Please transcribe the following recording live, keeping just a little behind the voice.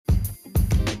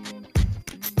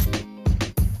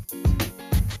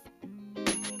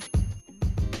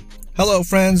Hello,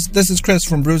 friends. This is Chris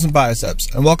from Brews and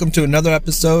Biceps, and welcome to another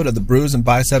episode of the Brews and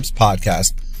Biceps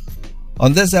podcast.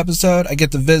 On this episode, I get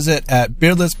to visit at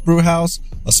Beardless Brewhouse,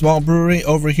 a small brewery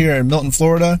over here in Milton,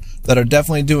 Florida, that are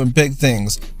definitely doing big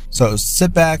things. So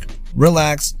sit back,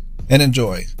 relax, and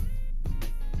enjoy.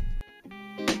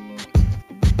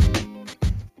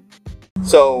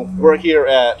 So we're here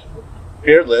at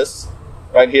Beardless,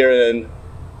 right here in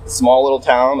the small little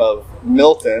town of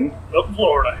Milton,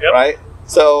 Florida. Yep. right?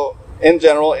 So in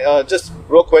general, just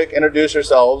real quick, introduce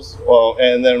yourselves,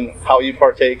 and then how you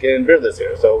partake in Beardless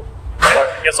here. So,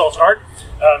 Guess I'll start.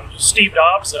 Steve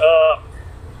Dobbs.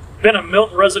 Been a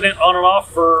Milton resident on and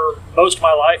off for most of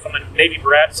my life. I'm a Navy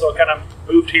brat, so I kind of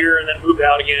moved here and then moved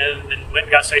out again, and then went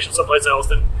and got stationed someplace else.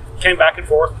 Then came back and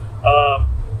forth.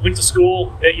 Went to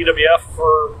school at UWF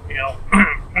for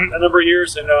a number of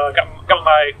years, and got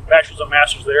my bachelor's and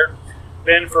master's there.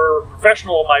 Then for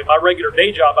professional, my regular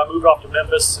day job, I moved off to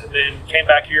Memphis and then came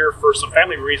back here for some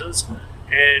family reasons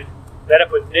and met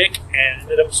up with Nick and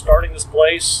ended up starting this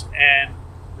place and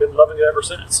been loving it ever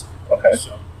since. okay.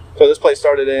 So this place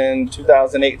started in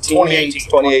 2018?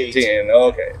 2018.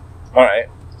 Okay. All right.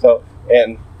 So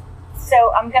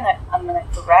I'm gonna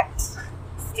correct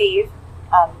Steve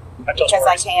because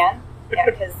I can. Yeah,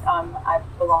 because I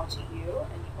belong to you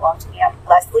and you belong to me. I'm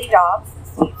Leslie Dobbs,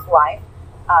 Steve's wife.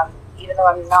 Even though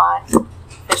I'm not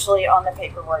officially on the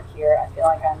paperwork here, I feel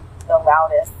like I'm the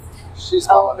loudest. She's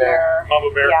Mama Bear.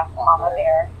 Mama Bear. Yeah, Mama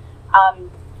Bear.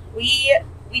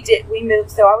 We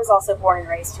moved. So I was also born and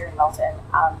raised here in Milton.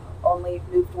 Only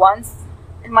moved once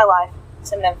in my life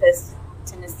to Memphis,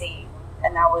 Tennessee,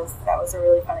 and that was a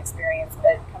really fun experience.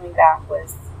 But coming back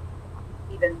was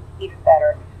even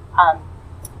better.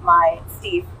 My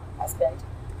Steve husband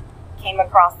came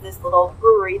across this little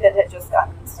brewery that had just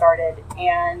gotten started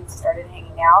and started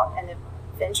hanging out, and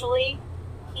eventually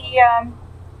he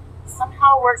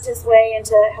somehow worked his way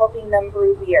into helping them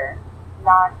brew beer.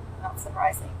 Not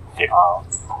surprising at all.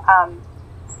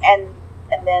 And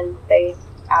then they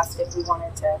asked if we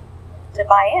wanted to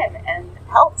buy in and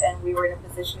help, and we were in a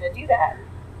position to do that,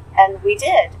 and we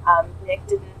did. Nick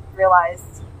didn't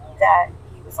realize that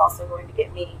he was also going to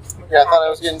get me. Yeah, I thought I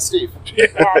was getting Steve. Yeah,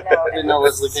 no. I didn't know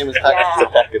Leslie came as package. Yeah. it's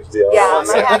a package deal. Yeah,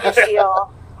 my package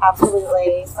deal.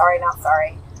 Absolutely. Sorry, not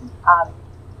sorry.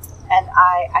 And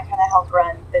I kind of help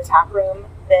run the tap room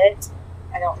bit.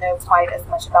 I don't know quite as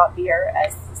much about beer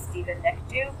as Steve and Nick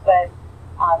do, but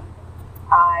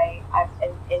I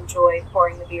enjoy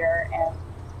pouring the beer and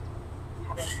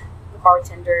having the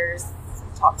bartenders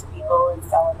talk to people and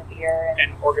selling the beer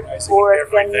And organizing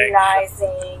everything.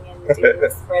 And doing the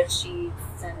spreadsheets.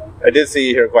 And I did see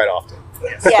you here quite often.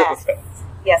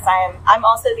 Yes, I am. I'm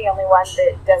also the only one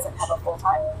that doesn't have a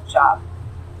full-time job.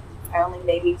 I only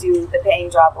maybe do the paying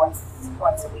job once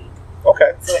a week.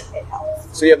 Okay. So it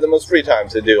helps. So you have the most free time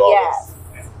to do all this.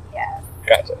 Yes.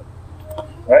 Gotcha.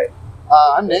 Right.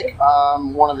 I'm Nick.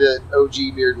 I'm one of the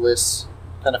OG Beardless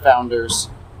kind of founders.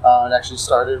 It actually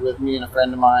started with me and a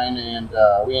friend of mine, and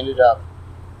we ended up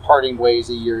parting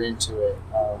ways a year into it.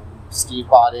 Steve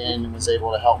bought in and was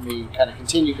able to help me kind of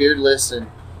continue Beardless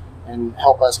and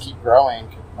help us keep growing.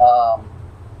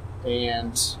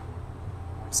 And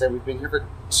like I said, we've been here for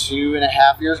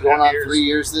 2.5 years, going on 3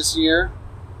 years this year.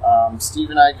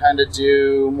 Steve and I kind of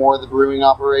do more of the brewing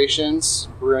operations,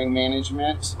 brewing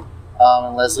management,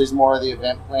 and Leslie's more of the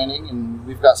event planning. And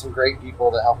we've got some great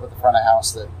people to help with the front of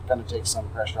house that kind of takes some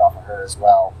pressure off of her as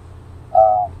well.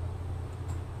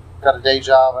 Got a day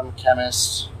job. I'm a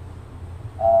chemist.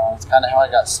 It's kind of how I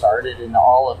got started in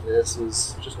all of this,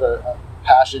 was just a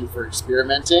passion for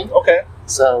experimenting. Okay.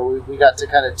 So we got to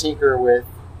kind of tinker with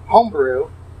homebrew,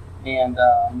 and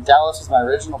Dallas was my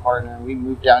original partner, and we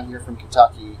moved down here from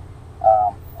Kentucky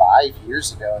 5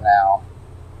 years ago now,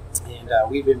 and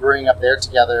we've been brewing up there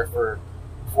together for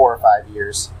 4 or 5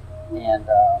 years, and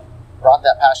brought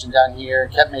that passion down here,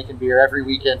 kept making beer every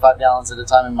weekend, 5 gallons at a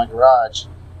time in my garage,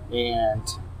 and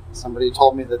somebody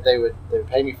told me that they would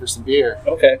pay me for some beer.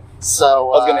 Okay.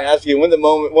 So I was going to ask you, when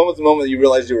was the moment that you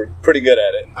realized you were pretty good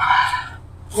at it? I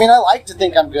mean, I like to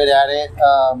think I'm good at it.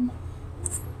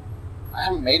 I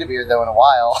haven't made a beer though in a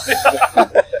while,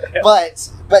 but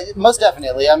most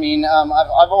definitely. I mean,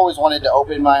 I've always wanted to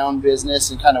open my own business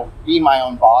and kind of be my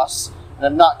own boss, and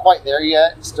I'm not quite there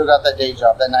yet. Still got that day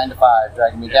job, that 9 to 5,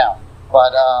 dragging me down.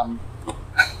 But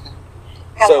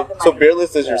so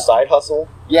Beardless is your side hustle?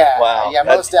 Yeah. Wow. Yeah,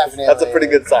 most definitely. That's a pretty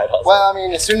good side hustle. Well, I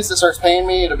mean, as soon as it starts paying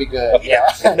me, it'll be good. Okay.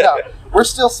 Yeah. No, we're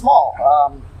still small,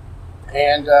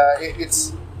 and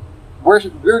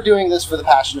we're doing this for the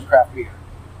passion of craft beer.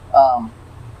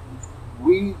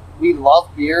 We love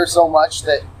beer so much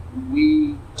that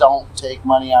we don't take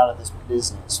money out of this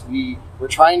business. We're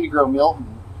trying to grow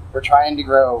Milton. We're trying to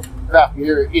grow craft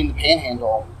beer in the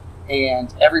Panhandle,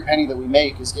 and every penny that we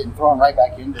make is getting thrown right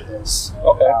back into this.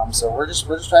 Okay. So we're just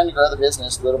trying to grow the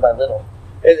business little by little.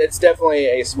 It's definitely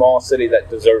a small city that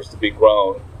deserves to be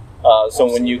grown.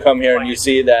 So when you come here and you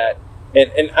see that,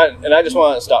 and I just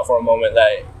want to stop for a moment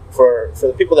that for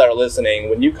the people that are listening,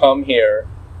 when you come here,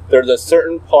 there's a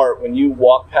certain part when you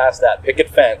walk past that picket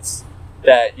fence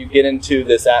that you get into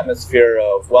this atmosphere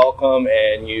of welcome,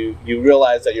 and you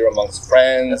realize that you're amongst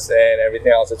friends and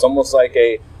everything else. It's almost like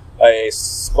a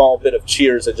small bit of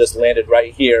Cheers that just landed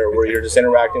right here, where you're just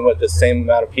interacting with the same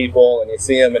amount of people, and you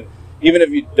see them, and even if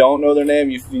you don't know their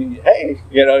name, you're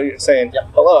saying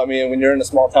hello. I mean, when you're in a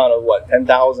small town of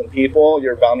 10,000 people,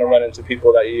 you're bound to run into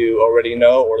people that you already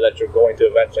know or that you're going to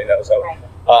eventually know. So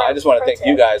I just want to thank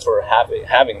you guys for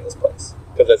having this place,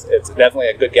 because it's definitely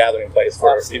a good gathering place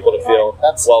for people to feel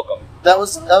welcome. That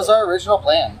was our original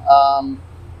plan. I'm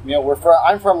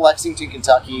from Lexington,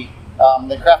 Kentucky.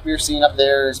 The craft beer scene up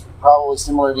there is probably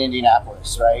similar to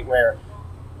Indianapolis, right? Where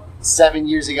 10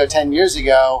 years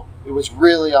ago, it was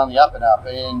really on the up and up,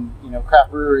 and craft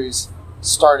breweries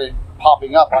started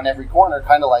popping up on every corner,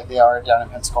 kind of like they are down in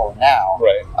Pensacola now.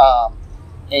 Right.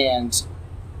 And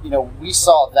we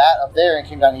saw that up there and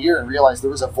came down here and realized there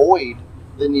was a void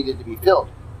that needed to be filled.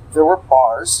 There were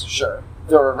bars, sure.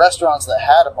 There were restaurants that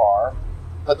had a bar,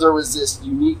 but there was this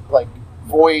unique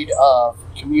void of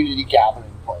community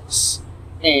gathering place,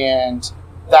 and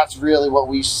that's really what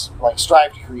we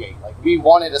strive to create. We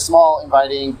wanted a small,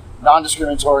 inviting,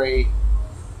 non-discriminatory,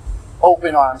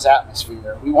 open arms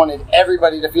atmosphere. We wanted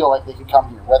everybody to feel like they could come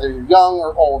here, whether you're young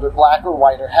or old or black or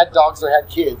white or had dogs or had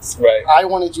kids. Right. I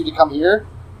wanted you to come here,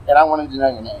 and I wanted to know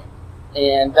your name,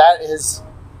 and that has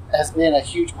been a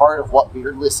huge part of what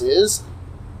Beardless is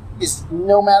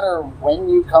no matter when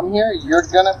you come here, you're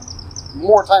gonna,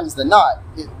 more times than not,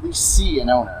 at least see an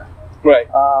owner. Right.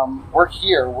 We're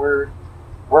here. We're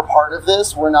part of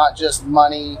this. We're not just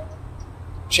money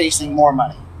chasing more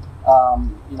money.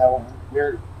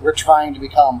 We're trying to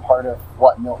become part of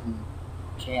what Milton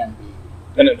can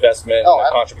be. An investment and a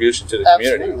contribution to the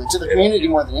community. Absolutely, to the community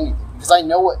more than anything. Because I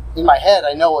know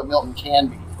what Milton can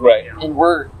be. Right. And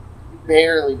we're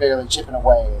barely chipping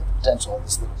away at the potential of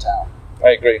this little town. I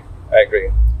agree.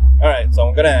 All right, so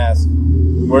I'm going to ask,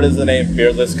 where does the name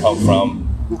Beardless come from?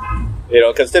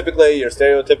 Because typically your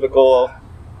stereotypical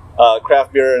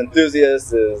craft beer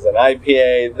enthusiast is an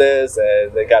IPA,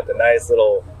 and they got the nice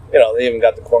little, they even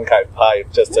got the corncob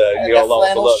pipe just to go along with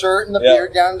the flannel shirt and the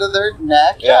beard down to their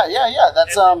neck. Yeah.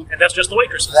 That's and that's just the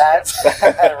waitresses. That's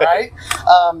right.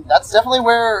 That's definitely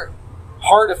where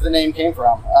part of the name came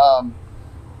from.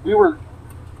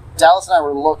 Dallas and I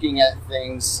were looking at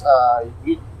things.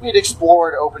 We'd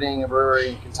explored opening a brewery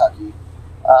in Kentucky.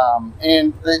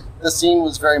 And the scene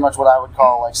was very much what I would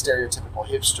call stereotypical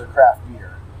hipster craft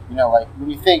beer. When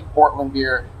you think Portland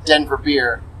beer, Denver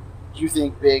beer, you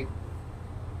think big,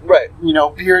 right?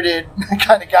 Bearded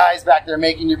kind of guys back there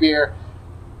making your beer.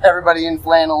 Everybody in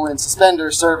flannel and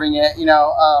suspenders serving it.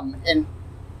 And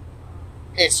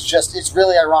it's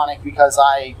really ironic because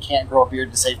I can't grow a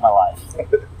beard to save my life.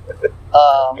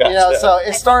 So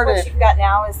it started. What you've got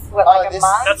now is a month?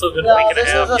 That's a good week and a half.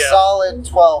 This was a solid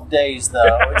 12 days,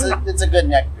 though. It's a good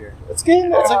neck beard. It's good.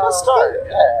 It's a good start.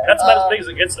 Yeah. That's about as big as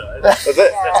it gets, though. That's it.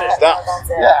 That's it. Stop.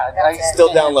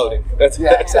 Still downloading.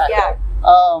 Exactly. Yeah.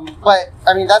 But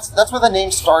I mean, that's where the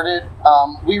name started.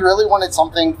 We really wanted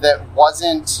something that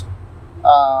wasn't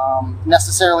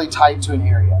necessarily tied to an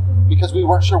area, because we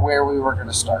weren't sure where we were going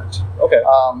to start. Okay.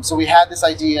 So we had this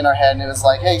idea in our head, and it was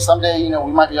like, hey, someday,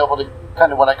 we might be able to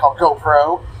kind of what I call go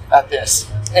pro at this.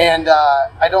 And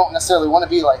I don't necessarily want to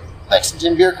be like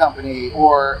Lexington Beer Company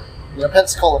or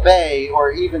Pensacola Bay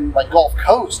or even Gulf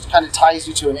Coast kind of ties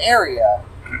you to an area.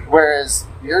 Whereas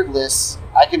Beardless,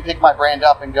 I can pick my brand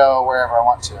up and go wherever I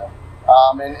want to.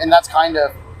 And that's kind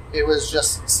of, it was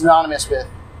just synonymous with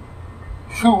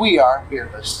who we are,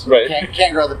 Beardless. Right.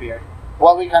 Can't grow the beard.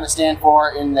 What we kind of stand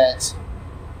for in that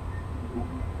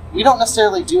we don't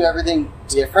necessarily do everything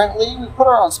differently. We put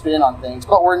our own spin on things,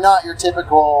 but we're not your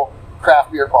typical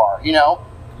craft beer bar,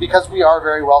 because we are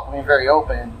very welcoming, very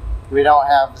open. We don't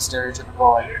have the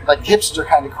stereotypical hipster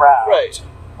kind of crowd. Right.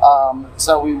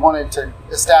 So we wanted to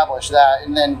establish that,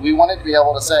 and then we wanted to be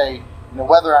able to say,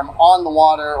 whether I'm on the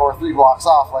water or 3 blocks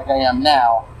off like I am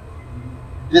now,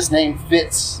 this name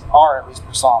fits our, at least,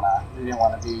 persona. We didn't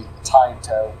want to be tied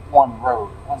to one road,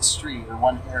 one street, or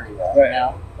one area.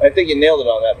 Right. I think you nailed it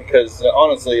on that, because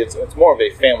honestly, it's more of a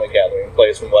family gathering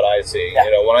place from what I see.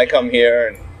 Yeah. When I come here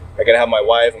and I can have my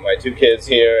wife and my 2 kids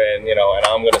here, and and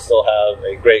I'm going to still have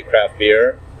a great craft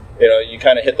beer. you know, you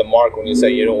kind of hit the mark when you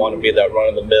say you don't want to be that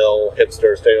run-of-the-mill,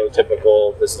 hipster,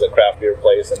 stereotypical, this is a craft beer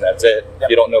place and that's it. If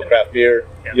you don't know craft beer,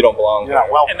 you don't belong there.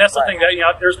 And that's the thing that, you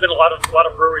know, there's been a lot of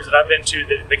breweries that I've been to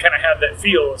that they kind of have that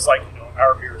feel. It's like, you know,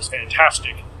 our beer is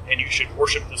fantastic and you should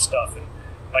worship this stuff. And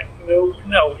like,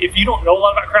 no, if you don't know a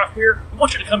lot about craft beer, we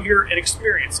want you to come here and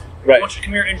experience it. Right. We want you to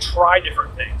come here and try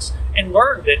different things and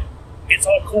learn that it's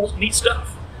all cool, neat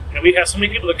stuff. You know, we have so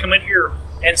many people that come in here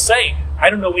and say, I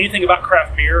don't know anything about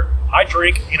craft beer. I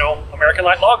drink, you know, American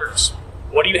Light Lagers.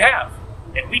 What do you have?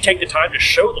 And we take the time to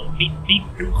show them neat,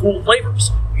 new, cool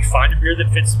flavors. We find a beer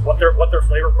that fits what their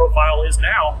flavor profile is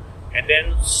now, and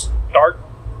then start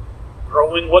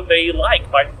growing what they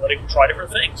like by letting them try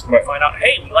different things. And we find out,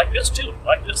 hey, we like this too. We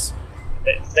like this.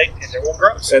 And everyone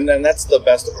grows. And then that's the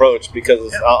best approach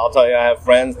because I'll tell you, I have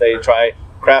friends, they try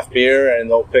craft beer and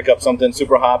they'll pick up something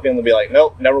super hoppy and they'll be like,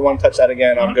 nope, never want to touch that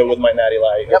again. I'm good with my Natty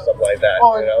Light or something like that.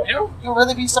 Well, you know? you'll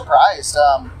really be surprised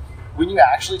when you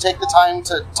actually take the time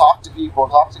to talk to people,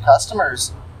 talk to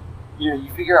customers. You know,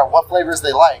 you figure out what flavors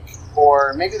they like,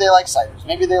 or maybe they like ciders,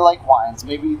 maybe they like wines,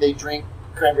 maybe they drink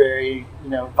cranberry, you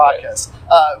know, vodkas.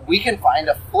 We can find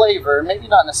a flavor, maybe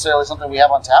not necessarily something we have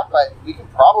on tap, but we can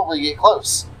probably get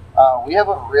close. We have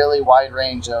a really wide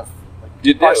range of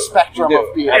our spectrum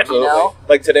of beer. Absolutely. You know?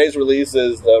 Like today's release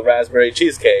is the raspberry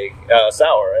cheesecake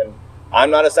sour, and I'm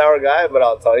not a sour guy, but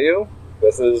I'll tell you,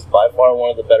 this is by far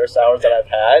one of the better sours that I've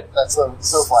had. That's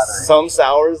so flattering. Some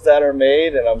sours that are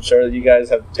made, and I'm sure you guys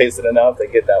have tasted enough, they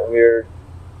get that weird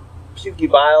pukey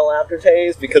bile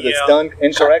aftertaste because it's done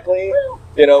incorrectly.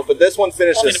 You know, but this one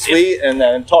finishes sweet and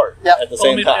then tart at the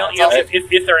same time. You know,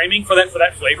 if they're aiming for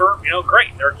that flavor, you know,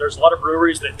 great. There's a lot of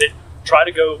breweries that try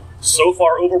to go so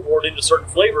far overboard into certain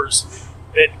flavors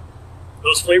that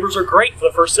those flavors are great for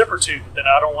the first sip or two, but then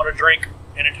I don't want to drink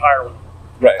an entire one.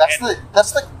 Right.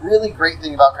 That's the really great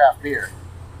thing about craft beer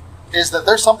is that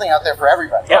there's something out there for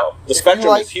everybody. Yeah, the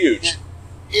spectrum is huge.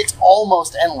 It's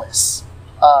almost endless.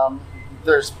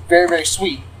 There's very, very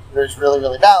sweet. There's really,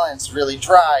 really balanced, really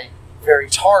dry, very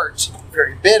tart,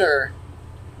 very bitter,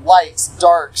 lights,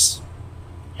 darks.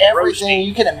 Everything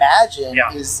you can imagine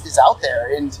is out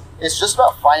there, and it's just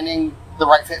about finding the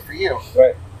right fit for you.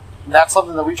 Right. And that's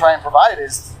something that we try and provide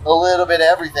is a little bit of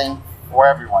everything for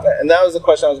everyone. And that was the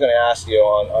question I was going to ask you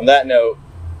on that note.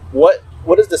 What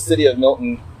is the city of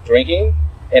Milton drinking,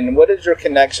 and what is your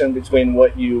connection between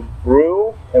what you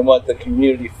brew and what the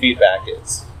community feedback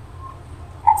is?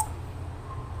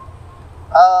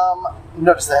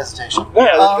 Notice the hesitation.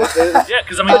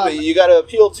 Because I mean, you got to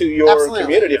appeal to your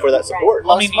community for that support.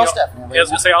 Well, I mean, most definitely. I was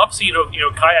going to say, obviously, you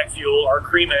know, Kayak Fuel, our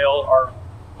cream ale,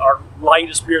 our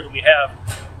lightest beer that we have,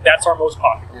 that's our most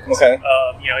popular. Okay.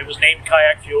 You know, it was named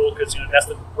Kayak Fuel because, you know, that's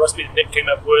the recipe that Nick came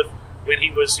up with when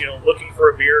he was, you know, looking for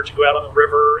a beer to go out on the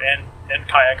river and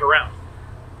kayak around.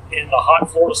 In the hot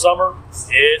Florida summer,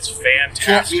 it's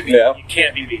fantastic. You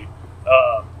can't be beat.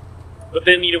 But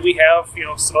then, you know, we have, you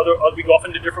know, some other we go off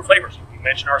into different flavors. You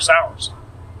mentioned our sours.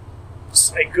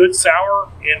 A good sour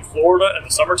in Florida in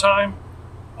the summertime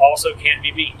also can't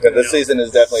be beat. And this season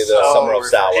is definitely the summer of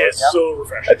sours. It's so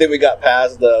refreshing. I think we got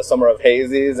past the summer of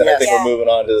hazies, and I think we're moving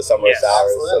on to the summer of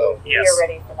sours. So. We are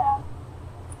ready for that.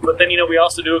 But then, you know, we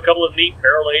also do a couple of neat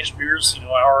barrel-aged beers. You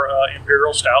know, our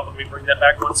Imperial Stout, and we bring that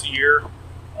back once a year.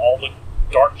 All the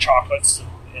dark chocolates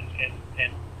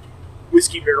and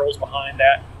whiskey barrels behind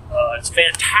that. It's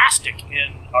fantastic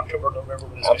in October, November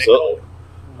when it's getting cold.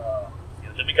 You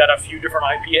know, then we got a few different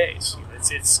IPAs.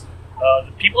 It's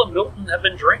the people in Milton have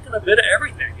been drinking a bit of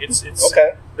everything. It's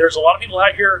okay. There's a lot of people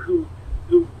out here who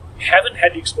haven't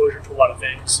had the exposure to a lot of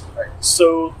things,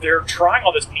 so they're trying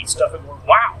all this neat stuff and going,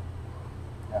 wow.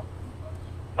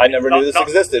 I never knew this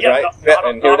existed, right?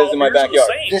 And here it is in my backyard.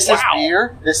 This is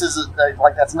beer. This is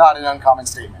that's not an uncommon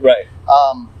statement, right?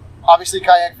 Obviously,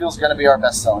 Kayak Fuel is going to be our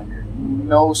best-selling beer.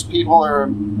 Most people are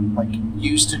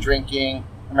used to drinking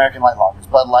American Light Lagers,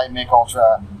 Bud Light, Mick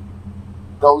Ultra.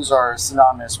 Those are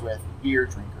synonymous with beer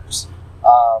drinkers.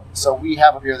 So we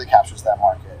have a beer that captures that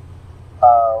market.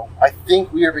 I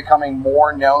think we are becoming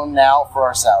more known now for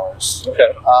our sours.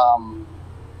 Okay.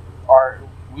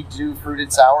 We do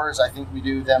fruited sours. I think we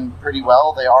do them pretty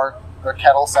well. They're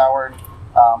kettle soured,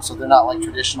 so they're not like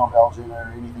traditional Belgian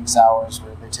or anything sours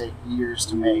where they take years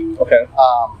to make. Okay.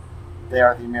 They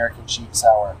are the American cheap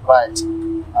sour, but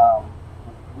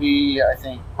we, I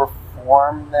think,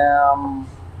 perform them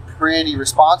pretty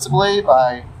responsibly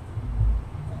by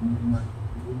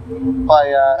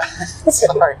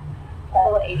sorry.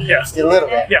 A little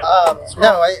bit. Yeah.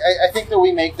 No, I think that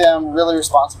we make them really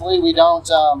responsibly. We don't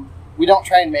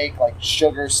try and make like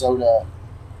sugar soda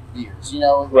beers. You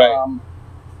know, right.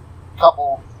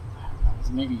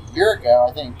 maybe a year ago,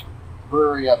 I think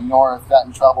brewery up north got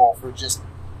in trouble for just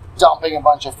dumping a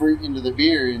bunch of fruit into the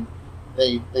beer, and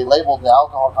they labeled the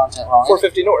alcohol content wrong.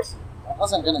 450 North. I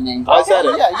wasn't going to name I said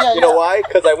it. Yeah. You know why?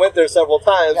 Because I went there several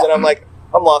times, and I'm like,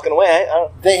 I'm walking away.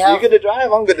 You good to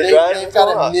drive? I'm good to drive. They've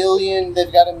got a million.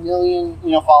 They've got a million,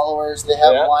 followers. They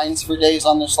have lines for days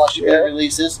on their slushy beer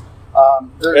releases.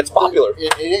 It's popular.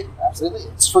 Absolutely,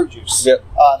 it's fruit juice. Yep.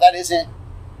 That isn't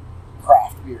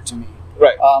craft beer to me.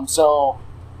 Right. So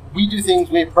we do things.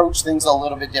 We approach things a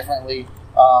little bit differently.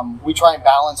 We try and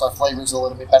balance our flavors a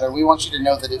little bit better. We want you to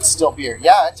know that it's still beer.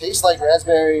 Yeah, it tastes like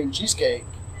raspberry and cheesecake,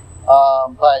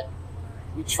 but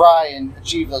we try and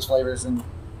achieve those flavors in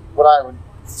what I would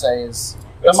say is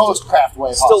the most craft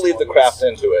way possible. Still leave the craft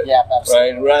into it. Yeah,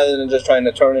 absolutely. Right? Rather than just trying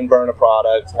to turn and burn a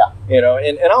product. Yeah.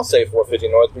 And I'll say 450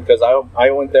 North because I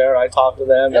went there, I talked to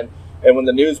them, and when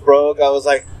the news broke, I was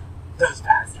like, those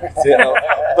bastards, But,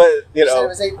 You said it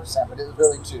was 8%, but it was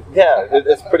really 2%. Yeah,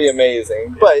 it's pretty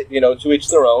amazing. But, to each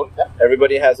their own. Yeah.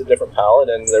 Everybody has a different palate,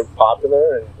 and they're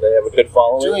popular, and they have a good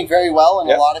following. Doing very well, and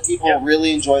a lot of people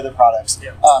really enjoy their products.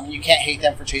 Yeah. You can't hate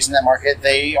them for chasing that market.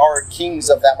 They are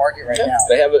kings of that market right now.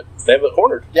 They have it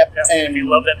cornered. Yep. Yeah, And if you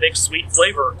love that big sweet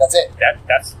flavor, that's it.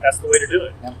 that's the way to do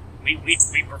it. Yep.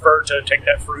 We prefer to take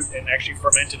that fruit and actually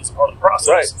ferment it as part of the process.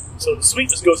 Right. So the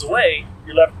sweetness goes away.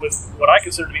 You're left with what I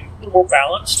consider to be a little more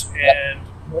balanced, and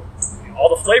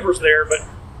all the flavors there. But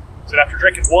so after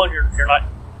drinking one, you're not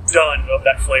done of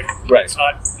that flavor. Right. It's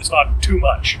not too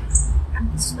much.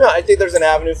 No, I think there's an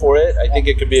avenue for it. I think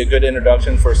it could be a good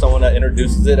introduction for someone that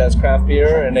introduces it as craft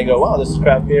beer, and they go, wow, this is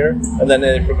craft beer, and then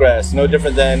they progress. No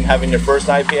different than having your first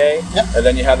IPA, and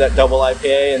then you have that double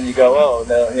IPA, and you go,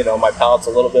 oh, my palate's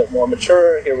a little bit more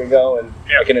mature, here we go, and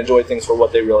I can enjoy things for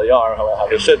what they really are, how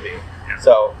they should be.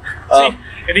 So, See,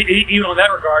 and even on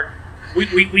that regard,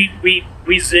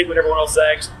 we zig when everyone else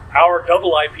zags. Our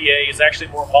double IPA is actually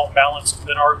more malt balanced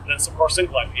than some of our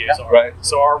single IPAs are. Right.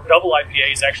 So our double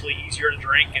IPA is actually easier to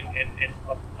drink and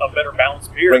a better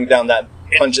balanced beer. Bring down that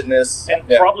pungentness. And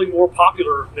probably more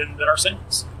popular than our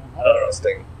singles.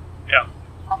 Interesting. Yeah.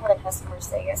 I had a customer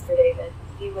say yesterday that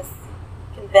he was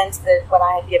convinced that what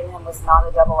I had given him was not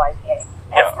a double IPA.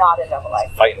 That's not a double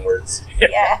IPA. Fighting words.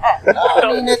 Yeah.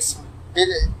 I mean,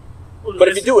 but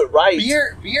if you do it right.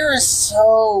 Beer is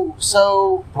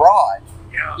so broad.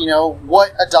 Yeah.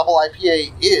 What a double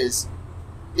IPA is,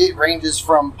 it ranges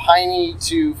from piney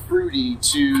to fruity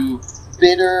to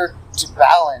bitter to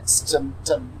balanced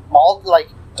to malt. Like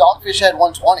Dogfish Head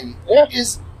 120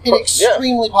 is an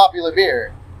extremely popular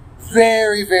beer.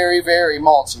 Very, very, very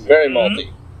malty. Very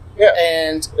malty. Yeah.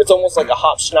 And it's almost like a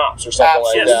hop schnapps or something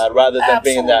like that, rather than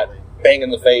being that bang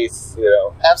in the face,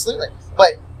 Absolutely.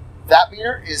 But that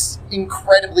beer is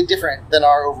incredibly different than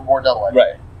our Overboard Double IPA.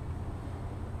 Right.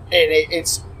 And it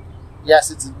is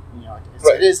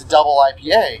a double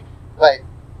IPA, but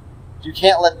you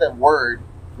can't let the word,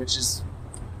 which is...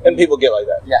 And people get like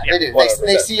that. Yeah, they do.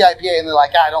 They see IPA and they're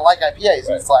like, I don't like IPAs. Right.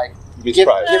 And it's like, give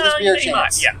this beer a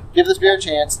chance. Give this beer a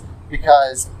chance,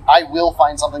 because I will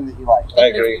find something that you like. I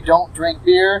agree. If you don't drink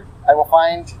beer, I will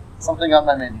find something on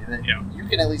my menu that you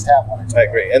can at least have one or two. I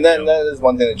agree. And then that is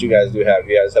one thing that you guys do have.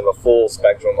 You guys have a full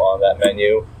spectrum on that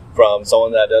menu, from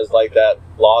someone that does like that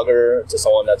lager to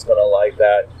someone that's going to like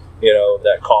that,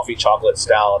 that coffee chocolate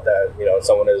stout that,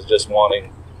 someone is just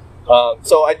wanting.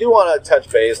 So I do want to touch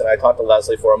base, and I talked to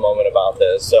Leslie for a moment about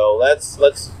this. So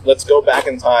let's go back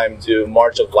in time to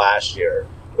March of last year,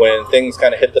 when things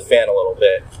kind of hit the fan a little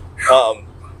bit.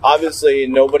 Obviously,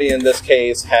 nobody in this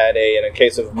case had in a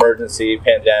case of emergency,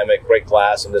 pandemic, break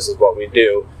glass, and this is what we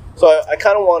do. So I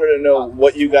kind of wanted to know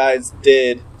what you guys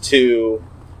did to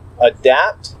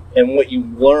adapt and what you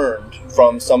learned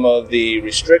from some of the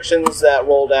restrictions that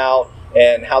rolled out,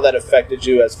 and how that affected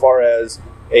you as far as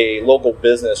a local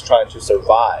business trying to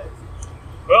survive.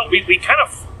 Well, we kind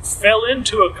of fell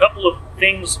into a couple of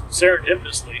things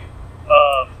serendipitously.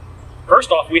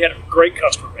 First off, we had a great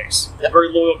customer base, a very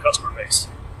loyal customer base.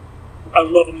 I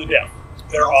love them to death.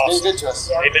 They're awesome. They've been good to us.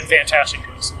 They've been fantastic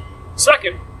to us.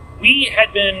 Second, we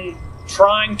had been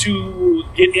trying to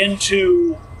get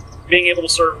into being able to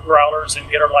serve growlers and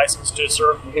get our license to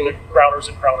serve growlers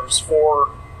and growlers for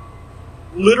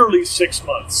literally 6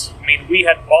 months. I mean, we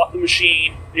had bought the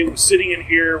machine. It was sitting in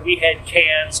here. We had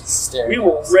cans. We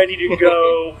were ready to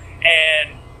go,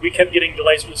 and we kept getting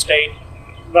delays from the state.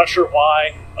 I'm not sure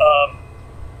why.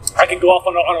 I could go off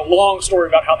on a long story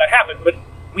about how that happened, but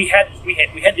we had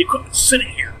the equipment sitting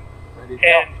here,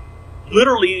 and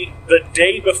literally the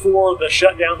day before the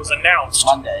shutdown was announced,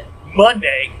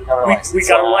 Monday, we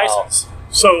got our license.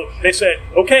 So they said,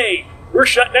 okay, we're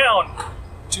shut down.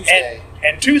 Tuesday.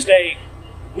 And Tuesday,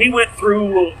 we went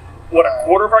through, what, a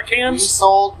quarter of our We cans?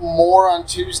 sold more on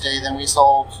Tuesday than we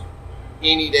sold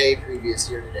any day previous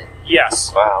year to date.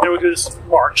 Yes. Wow. It was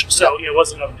March, so it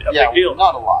wasn't a big deal.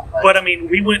 Not a lot. But I mean,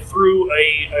 we went through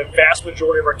a vast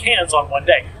majority of our cans on one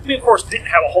day. We, of course, didn't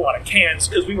have a whole lot of cans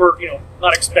because we were,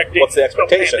 not expecting. What's the a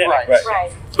expectation? pandemic.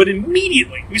 Right. But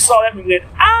immediately we saw that and we went,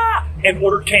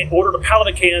 and ordered a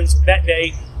pallet of cans that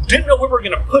day. Didn't know where we were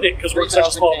going to put it because we're in such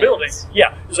a 3,000 small cans. building.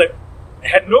 Yeah, it was like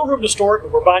had no room to store it,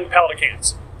 but we're buying a pallet of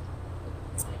cans.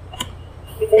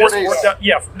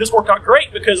 This worked out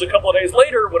great because a couple of days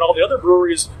later, when all the other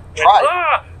breweries went,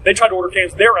 they tried to order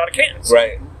cans. They were out of cans.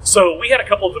 Right. So we had a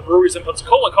couple of the breweries in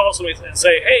Pensacola call us and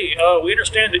say, "Hey, we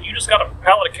understand that you just got a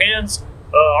pallet of cans.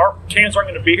 Our cans aren't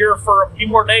going to be here for a few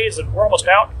more days, and we're almost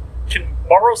out. Can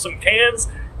borrow some cans?"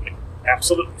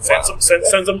 Absolutely. Send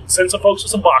some folks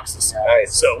with some boxes.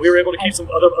 Nice. So we were able to keep some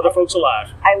other folks alive.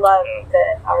 I love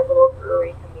that our little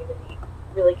brewery community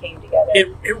really came together.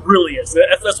 It really is.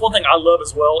 That's one thing I love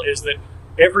as well is that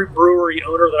every brewery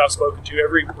owner that I've spoken to,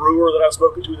 every brewer that I've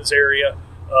spoken to in this area,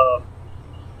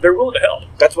 they're willing to help.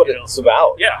 That's what it's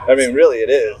about. Yeah. I mean, really,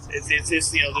 it is. It's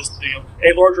just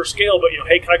a larger scale, but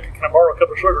hey, can I borrow a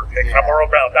cup of sugar? Hey, can I borrow a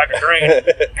bag of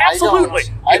grain? Absolutely.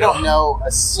 I don't know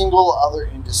a single other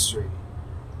industry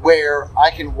where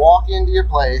I can walk into your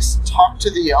place, talk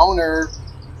to the owner,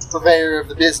 purveyor of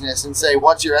the business, and say,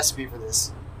 "What's your recipe for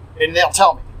this?" And they'll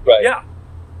tell me. Right. Yeah.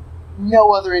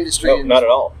 No other industry. No, not at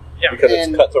all. Yeah. Because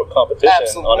it's cutthroat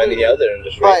competition on any other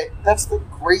industry. Right. That's the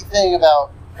great thing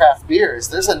about craft beer is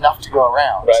there's enough to go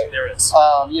around. Right. There is.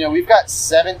 We've got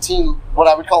 17 what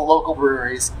I would call local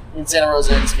breweries in Santa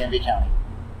Rosa and Escambia County,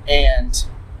 and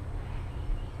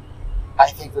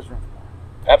I think there's room for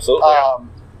more. Absolutely.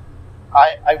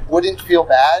 I wouldn't feel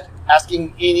bad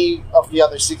asking any of the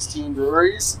other 16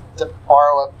 breweries to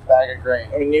borrow a bag of grain.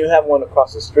 I mean, you have one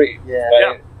across the street. Yeah.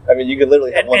 Right? I mean, you could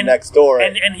literally have one next door.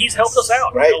 And he's helped us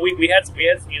out. Right. We had some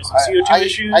CO2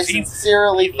 issues. I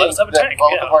sincerely he let think us have a that tank,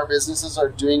 both yeah. of our businesses are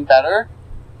doing better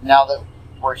now that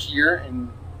we're here and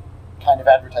kind of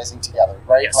advertising together,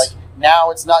 right? Yes. Like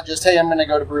now it's not just, hey, I'm going to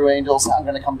go to Brew Angels, I'm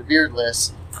going to come to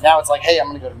Beardless. Now it's like, hey, I'm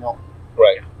going to go to Milton.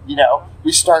 Right.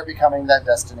 We start becoming that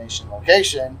destination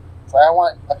location. So I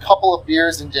want a couple of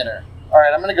beers and dinner. All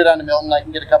right, I'm going to go down to Milton. I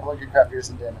can get a couple of good craft beers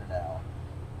and dinner now.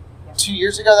 2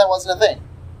 years ago, that wasn't a thing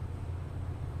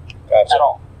Gotcha. at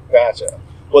all. Gotcha.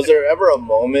 Was there ever a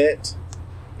moment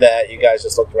that you guys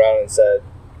just looked around and said,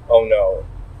 "Oh no,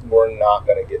 we're not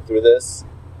going to get through this"?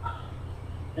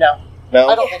 No, No.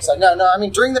 I don't think so. No. I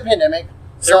mean, during the pandemic,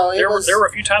 There were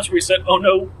a few times where we said, "Oh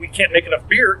no, we can't make enough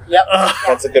beer." Yep.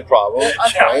 That's a good problem.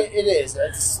 It is.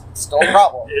 It's still a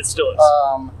problem. It still is.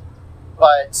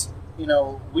 But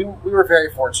we were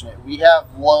very fortunate. We have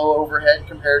low overhead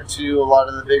compared to a lot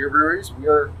of the bigger breweries. We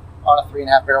are on a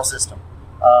 3.5 barrel system.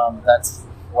 That's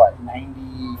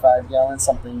 95 gallons,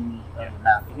 something.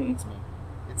 Math beats me.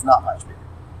 It's not much bigger.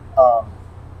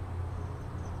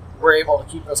 We're able to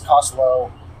keep those costs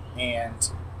low,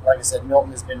 and like I said,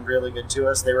 Milton has been really good to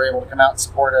us. They were able to come out and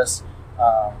support us.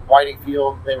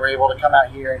 Whitingfield, they were able to come out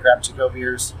here and grab to-go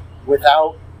beers.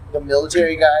 Without the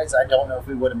military guys, I don't know if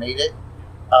we would have made it.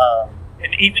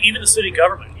 And even the city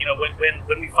government,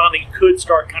 when we finally could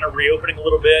start kind of reopening a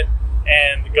little bit,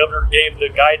 and the governor gave the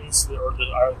guidance,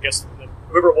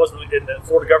 whoever it was in the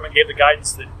Florida government gave the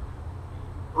guidance that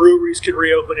breweries could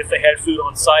reopen if they had food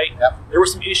on site. Yep. There were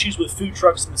some issues with food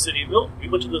trucks in the city of Milton. We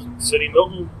went to the city of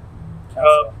Milton,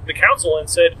 the council, and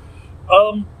said,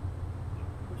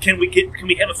 "Can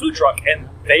we have a food truck?" And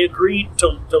they agreed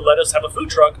to let us have a food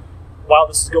truck while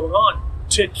this is going on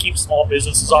to keep small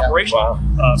businesses operational.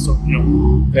 Wow.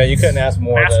 Yeah, you couldn't ask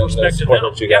more Massive than the respect to support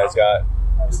them. that you guys got.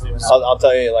 Absolutely. I'll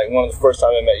tell you, like, one of the first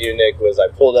time I met you, Nick, was I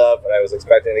pulled up and I was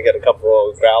expecting to get a couple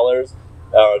of crowlers,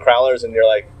 and you're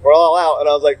like, "We're all out," and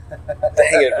I was like,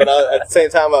 "Dang it!" But at the same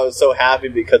time, I was so happy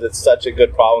because it's such a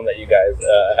good problem that you guys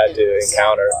had to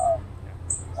encounter.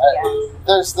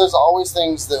 There's always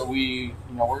things that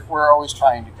we're always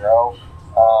trying to grow.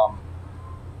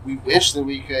 We wish that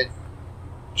we could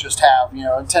just have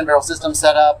a 10 barrel system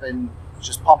set up and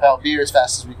just pump out beer as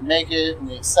fast as we can make it and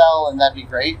they sell, and that'd be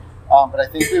great. But I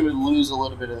think we would lose a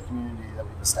little bit of the community that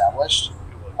we've established.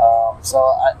 So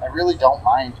I really don't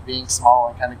mind being small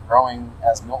and kind of growing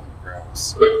as Milton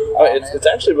grows. It's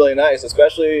actually really nice,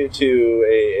 especially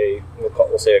to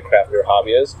we'll say a craft beer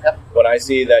hobbyist. Yep. When I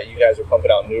see that you guys are pumping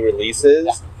out new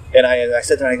releases, and I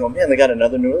sit there and I go, "Man, they got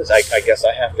another new release. I guess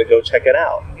I have to go check it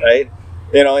out," right?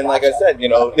 And like I said,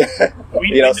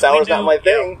 sour's not my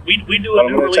thing. We do a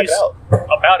new release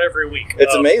about every week.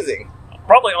 It's amazing.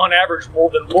 Probably on average more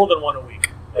than one a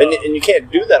week. And you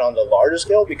can't do that on the larger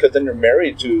scale because then you're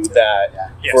married to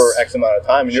that Yes. for X amount of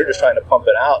time, and you're just trying to pump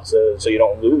it out so you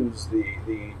don't lose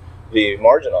the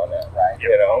margin on that, Right.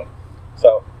 you know?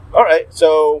 So, all right.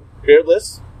 So,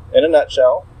 Beardless, in a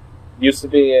nutshell, used to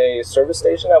be a service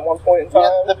station at one point in time.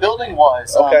 Yeah, the building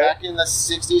was. Okay. Back in the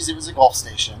 60s, it was a Gulf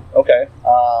station. Okay.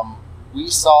 We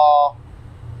saw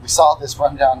this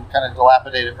rundown, kind of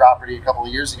dilapidated property a couple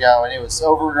of years ago, and it was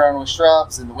overgrown with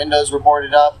shrubs, and the windows were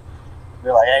boarded up. We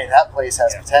were like, hey, that place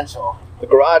has potential. The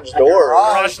garage door.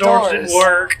 Garage doors didn't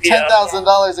work. Yeah.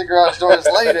 $10,000 at garage doors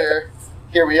later,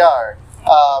 here we are.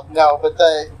 No, but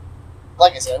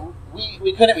like I said,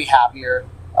 we couldn't be happier.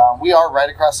 We are right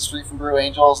across the street from Brew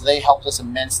Angels. They helped us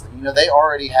immensely. You know, they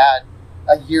already had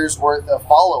a year's worth of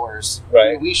followers.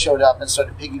 Right. We showed up and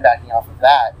started piggybacking off of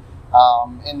that.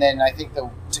 And then I think that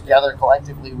together,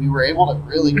 collectively, we were able to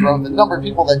really grow the number of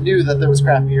people that knew that there was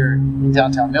craft beer in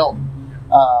downtown Milton.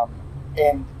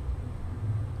 And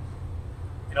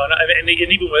You know, and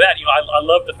even with that, you know, I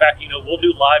love the fact, you know, we'll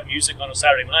do live music on a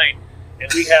Saturday night,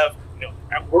 and we have, you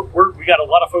know, we got a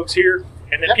lot of folks here,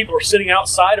 and then Yep. people are sitting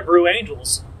outside of Brew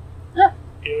Angels, Yeah.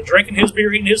 you know, drinking his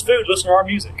beer, eating his food, listening to our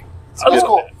music. I it's love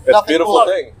cool. that. It's a Nothing beautiful cooler.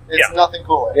 thing. It's Yeah. nothing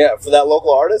cooler. Yeah, for that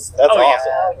local artist, that's Oh, yeah.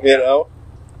 awesome. You know,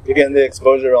 you're getting the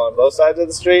exposure on both sides of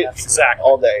the street Exactly.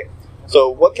 all day. So,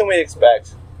 what can we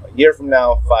expect a year from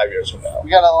now, 5 years from now? We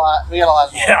got a lot. We got a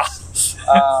lot. More. Yeah.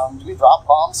 Do we drop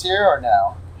bombs here or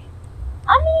no?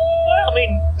 I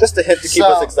mean, Just a hint to keep So-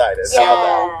 us excited. So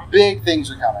How about big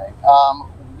things are coming.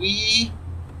 We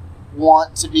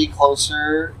want to be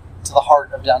closer to the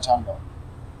heart of downtown Milton.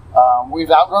 We've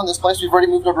outgrown this place. We've already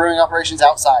moved our brewing operations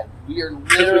outside. We are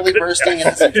literally bursting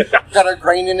into. We've got our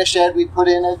grain in a shed. We put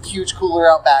in a huge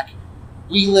cooler out back.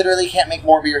 We literally can't make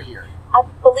more beer here. I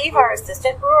believe our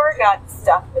assistant brewer got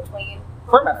stuck between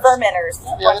Fermenters. fermenters The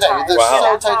other one day, time. they're Wow. so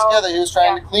That's tight how- together. He was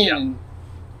trying yeah. to clean Yeah. and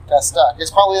got stuck.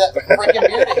 It's probably that freaking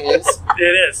beard of his. it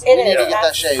is. It We need is. to get that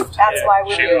That's- shaved. That's Yeah, why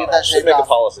we're shave doing it Get that that. should shaved make a off.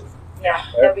 policy. Yeah,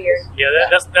 no beer. Yeah,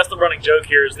 that's the running joke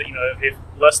here is that, you know, if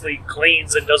Leslie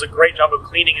cleans and does a great job of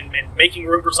cleaning and making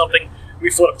room for something, we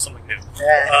flip something new.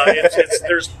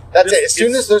 There's That's it. As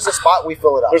soon as there's a spot, we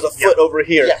fill it up. There's a foot over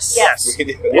here. Yes. Yes. We can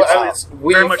do Well, it. I mean, it's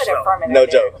We- very much Put a so. ferment No in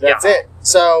there. joke. That's it.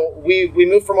 So we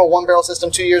moved from a 1-barrel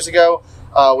system 2 years ago.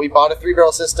 We bought a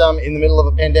 3-barrel system in the middle of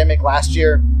a pandemic last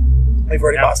year. We've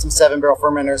already Now- bought some 7-barrel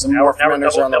fermenters, and Now, more now we're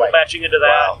fermenters are on the double way. matching into that.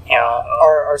 Wow. Yeah.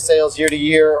 Our sales year to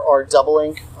year are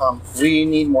doubling. We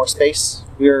need more space.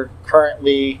 We're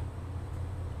currently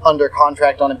under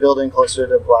contract on a building closer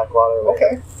to Blackwater.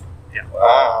 Okay. Yeah.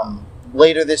 Wow.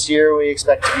 Later this year, we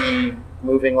expect to be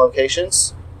moving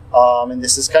locations, and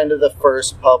this is kind of the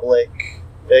first public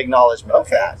acknowledgement of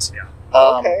Okay. that.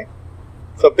 Yeah. Okay.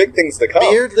 So big things to come.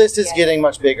 Beardless is Yeah. getting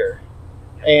much bigger,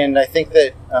 and I think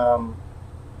that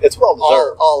It's well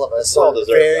deserved. all of us Well are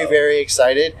deserved, very, though. very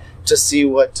excited to see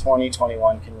what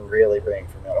 2021 can really bring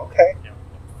for Milton. Okay. Yeah.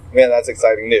 Man, that's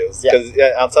exciting news. Yeah.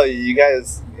 Because I'll tell you, you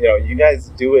guys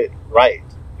do it right.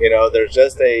 You know, there's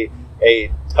just a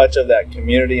touch of that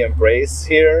community embrace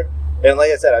here. And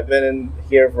like I said, I've been in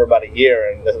here for about a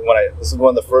year, and this is one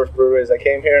of the first breweries I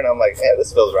came here, and I'm like, man,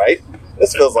 this feels right.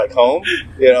 This feels like home.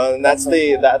 You know, and that's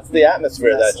the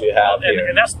atmosphere that you have And, here.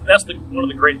 and that's one of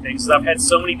the great things. Is I've had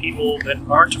so many people that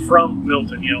aren't from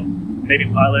Milton, you know, maybe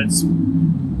pilots,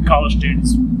 college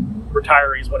students,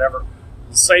 retirees, whatever,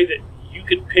 say that you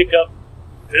could pick up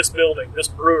this building, this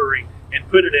brewery, and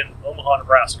put it in Omaha,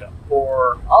 Nebraska,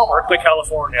 or Berkeley,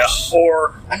 California,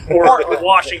 or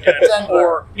Washington, Denver.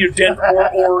 or Denver,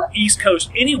 or East Coast,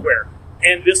 anywhere,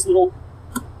 and this little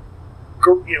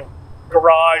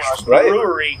garage Right.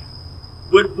 brewery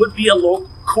would be a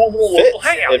cool little Fits. local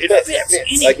hangout. It It fits. fits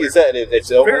anywhere. Like you said, it's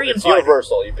Very it's inviting.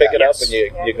 universal. You pick it up Yes. and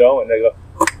you Yeah. go, and they go,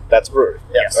 that's brewery.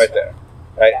 Yes. Right there.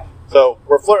 Right? So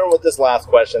we're flirting with this last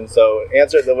question, so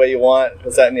answer it the way you want,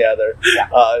 this, that, and the other.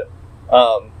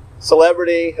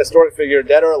 Celebrity, historic figure,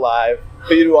 dead or alive,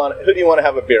 who do you want to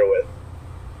have a beer with?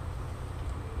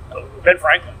 Ben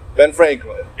Franklin. Ben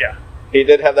Franklin. Yeah. He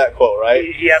did have that quote, right?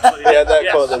 He absolutely He had that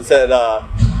yes. quote that said,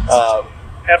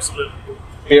 Absolutely.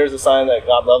 beer is a sign that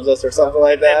God loves us, or something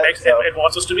like that. It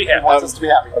wants us to be happy. Wants us to be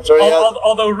happy. I'm sure he has.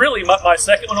 Although really, my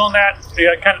second one on that,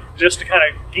 kind of just to kind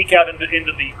of geek out into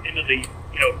the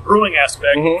brewing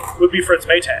aspect, Mhm. would be Fritz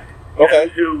Maytag. Okay.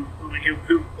 Who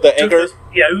The took Anchor?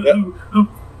 Yeah. Yep. Who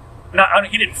not? I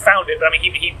mean, he didn't found it, but I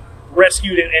mean, he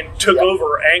rescued and took Yeah.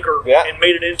 over Anchor Yeah. and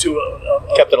made it into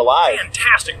a Kept it alive.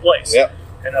 fantastic place. Yep.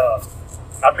 And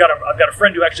I've got a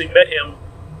friend who actually met him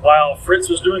while Fritz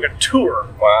was doing a tour.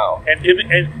 Wow. And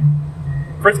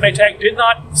Fritz Maytag did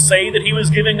not say that he was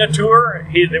giving a tour.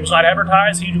 It was not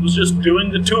advertised. He was just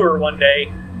doing the tour one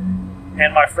day,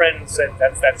 and my friend said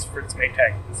that's Fritz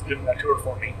Maytag. He's doing that tour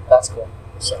for me. That's cool.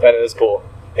 So That is cool.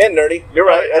 And nerdy. You're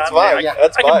right. That's fine. yeah.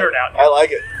 That's I can fine. nerd out. I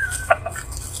like it.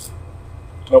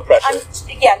 No pressure.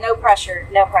 No pressure.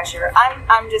 No pressure.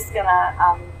 I'm just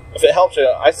gonna. If it helps you,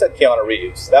 I said Keanu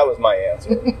Reeves. That was my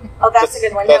answer. Oh, that's a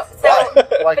good one. No, so,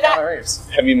 Like But I- Keanu Reeves.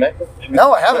 Have you met him?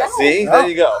 No, I haven't. See? No. There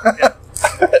you go. all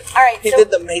right. He So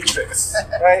did The Matrix.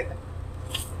 Right?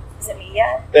 is it me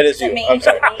yet? That is Is it you. me? I'm Is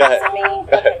sorry. it me? Go Is ahead. it me? Go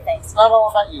Okay, ahead. thanks. It's not all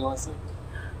about you, Listen.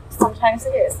 Sometimes it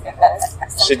is.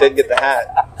 She did get the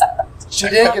hat. She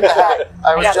did get the hat.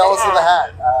 I was got the jealous of the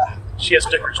hat. she has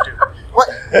stickers too. What?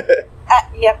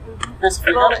 Yep. Chris, if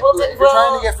you're, Well, gonna, we'll- if you're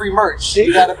trying to get free merch,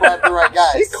 you gotta grab the right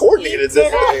guys. She coordinated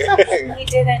this thing. He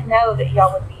didn't know that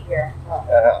y'all would be here.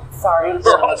 Sorry.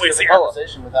 We're always here.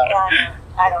 Conversation without Yeah,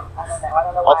 I don't know. I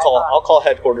don't know why. I'll call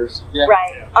headquarters. Yeah.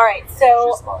 Right. All right.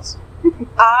 So She's the boss.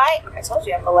 I told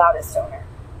you I'm the loudest owner.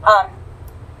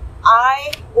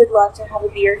 I would love to have a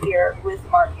beer here with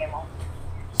Mark Hamill.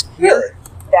 Here.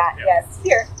 That yes,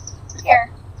 here.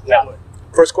 That would.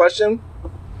 First question?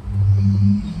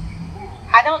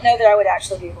 I don't know that I would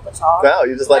actually be able to talk. No,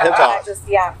 you just let him I talk. just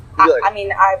You'd be like- I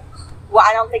mean I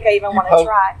don't think I even want to Poke,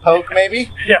 try. poke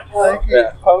maybe? Yeah. Like,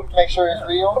 Yeah. poke, make sure it's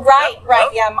real. Right.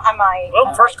 Well, Yeah. I might. Well,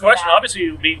 I the first might do question that. obviously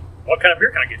would be, what kind of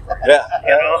beer can I get? Yeah. You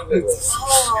know?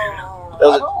 Oh. That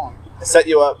was Oh. set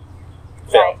you up.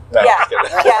 Fail. Right. No, Yeah. just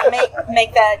kidding. Yeah.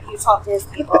 Make that you talk to his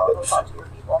people. He'll talk to your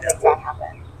people. Make that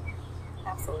happen.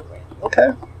 Absolutely. Okay.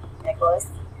 Nicholas.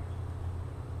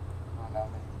 Oh, no,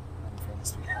 many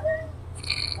famous people.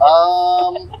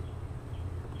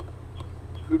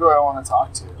 Who do I want to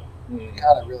talk to?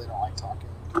 God, I really don't like talking.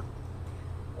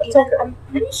 That's okay. I'm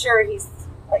pretty sure he's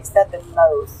like said the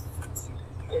most.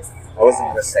 I wasn't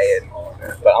going to say it,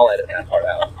 but I'll edit that part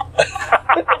out.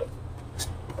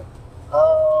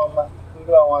 Who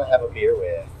do I want to have a beer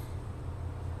with?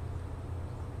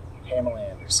 Pamela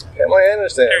Anderson. Pamela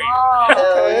Anderson. There you Oh,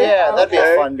 Hell yeah, that'd be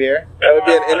Okay. a fun beer. That would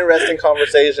be an interesting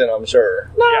conversation, I'm sure.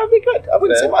 No, it'd be good. I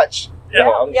wouldn't say much. Yeah.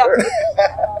 No, I'm Yeah. sure.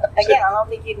 Again, I don't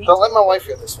think you'd need Don't to. let my wife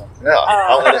hear this one. No,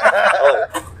 I'll edit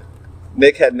it.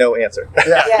 Nick had no answer.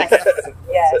 Yes.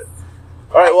 Yes.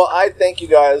 All right, well, I thank you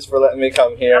guys for letting me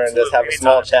come here and just have a Absolutely,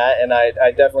 small anytime. chat, and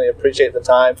I definitely appreciate the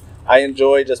time. I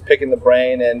enjoy just picking the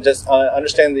brain and just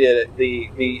understand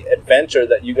the adventure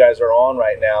that you guys are on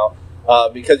right now,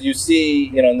 because you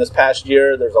see, in this past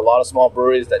year, there's a lot of small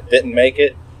breweries that didn't make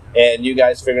it, and you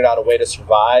guys figured out a way to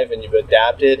survive, and you've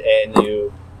adapted, and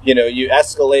you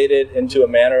escalated into a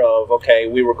manner of, okay,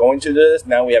 we were going to do this,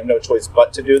 now we have no choice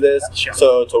but to do this. Sure.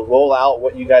 So to roll out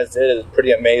what you guys did is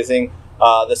pretty amazing.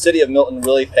 The city of Milton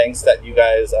really thinks that you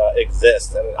guys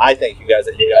exist, and I thank you guys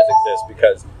that you guys exist,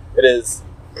 because it is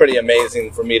pretty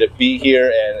amazing for me to be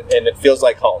here, and it feels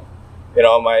like home.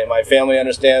 My family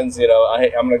understands, I'm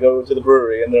going to go to the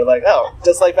brewery, and they're like, oh,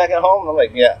 just like back at home? I'm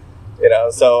like, yeah.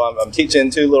 So I'm teaching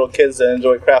 2 little kids to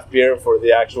enjoy craft beer for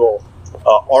the actual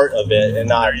art of it, and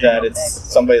not that it's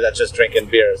somebody that's just drinking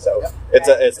beer. So it's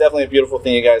definitely a beautiful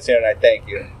thing you guys here, and I thank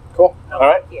you. Cool. All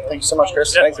right. Thank you. Thank you so much,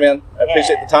 Chris. Thanks, man. I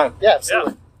appreciate the time. Yeah,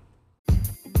 absolutely.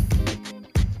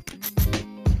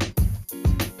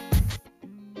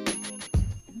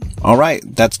 All right,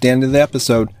 that's the end of the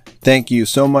episode. Thank you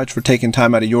so much for taking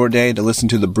time out of your day to listen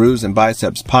to the Brews and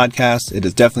Biceps podcast. It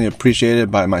is definitely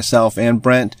appreciated by myself and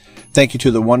Brent. Thank you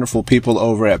to the wonderful people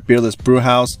over at Beerless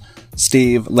Brewhouse,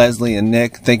 Steve, Leslie, and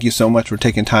Nick. Thank you so much for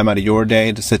taking time out of your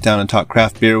day to sit down and talk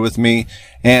craft beer with me.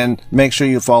 And make sure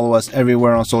you follow us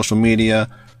everywhere on social media,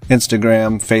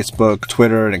 Instagram, Facebook,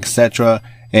 Twitter, etc.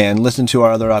 And listen to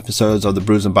our other episodes of the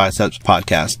Brews and Biceps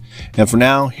podcast. And for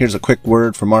now, here's a quick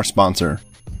word from our sponsor.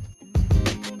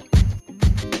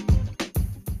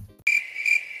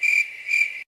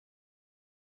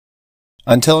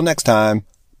 Until next time,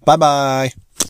 bye-bye.